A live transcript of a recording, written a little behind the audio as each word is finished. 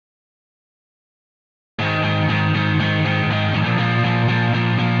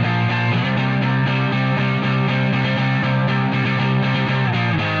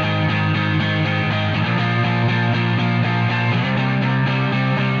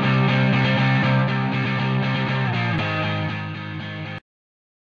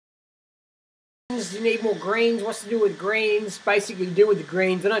greens, you need more greens. What's to do with greens? Basically to do with the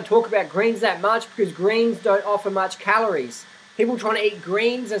greens. I don't talk about greens that much because greens don't offer much calories. People trying to eat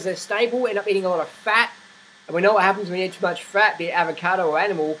greens as their staple end up eating a lot of fat. And we know what happens when you eat too much fat, be it avocado or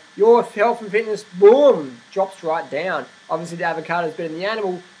animal. Your health and fitness, boom, drops right down. Obviously the avocado is better than the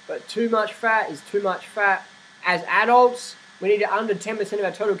animal, but too much fat is too much fat. As adults, we need under 10% of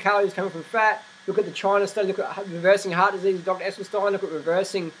our total calories coming from fat. Look at the China study, look at reversing heart disease with Dr. Esselstyn, look at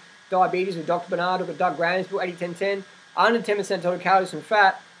reversing diabetes with Dr. Bernard, look at Doug Graham's book, 80-10-10. Under 10% total calories from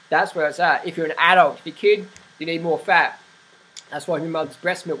fat, that's where it's at. If you're an adult, if you're a kid, you need more fat. That's why your mother's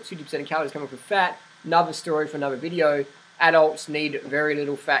breast milk, 50% of calories coming from fat. Another story for another video. Adults need very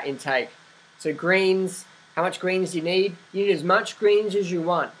little fat intake. So greens, how much greens do you need? You need as much greens as you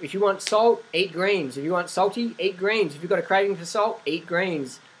want. If you want salt, eat greens. If you want salty, eat greens. If you've got a craving for salt, eat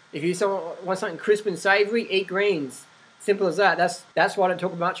greens. If you want something crisp and savory, eat greens. Simple as that. That's why I don't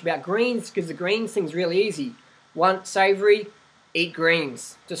talk much about greens, because the greens thing's really easy. Want savory, eat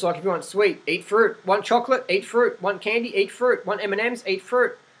greens. Just like if you want sweet, eat fruit. Want chocolate, eat fruit. Want candy, eat fruit. Want M&Ms, eat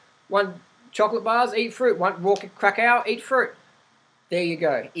fruit. Want chocolate bars, eat fruit. Want raw cacao, eat fruit. There you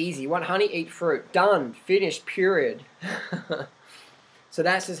go. Easy. Want honey, eat fruit. Done. Finished. Period. So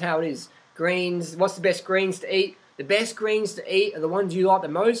that's just how it is. Greens. What's the best greens to eat? The best greens to eat are the ones you like the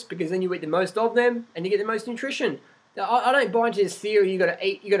most, because then you eat the most of them and you get the most nutrition. Now, I don't buy into this theory you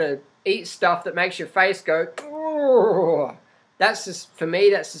gotta eat stuff that makes your face go, "Ugh." That's just, for me,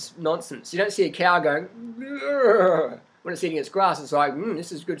 that's just nonsense. You don't see a cow going, "Ugh." When it's eating its grass. It's like,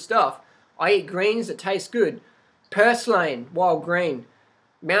 this is good stuff. I eat greens that taste good. Purslane, wild green.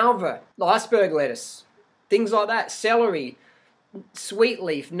 Malva, iceberg lettuce. Things like that. Celery, sweet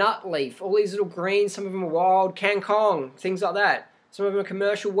leaf, nut leaf. All these little greens. Some of them are wild. Kangkong, things like that. Some of them are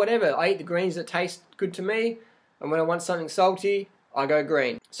commercial, whatever. I eat the greens that taste good to me. And when I want something salty, I go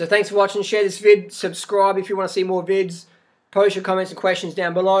green. So thanks for watching. Share this vid. Subscribe if you want to see more vids. Post your comments and questions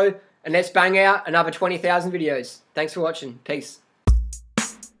down below. And let's bang out another 20,000 videos. Thanks for watching. Peace.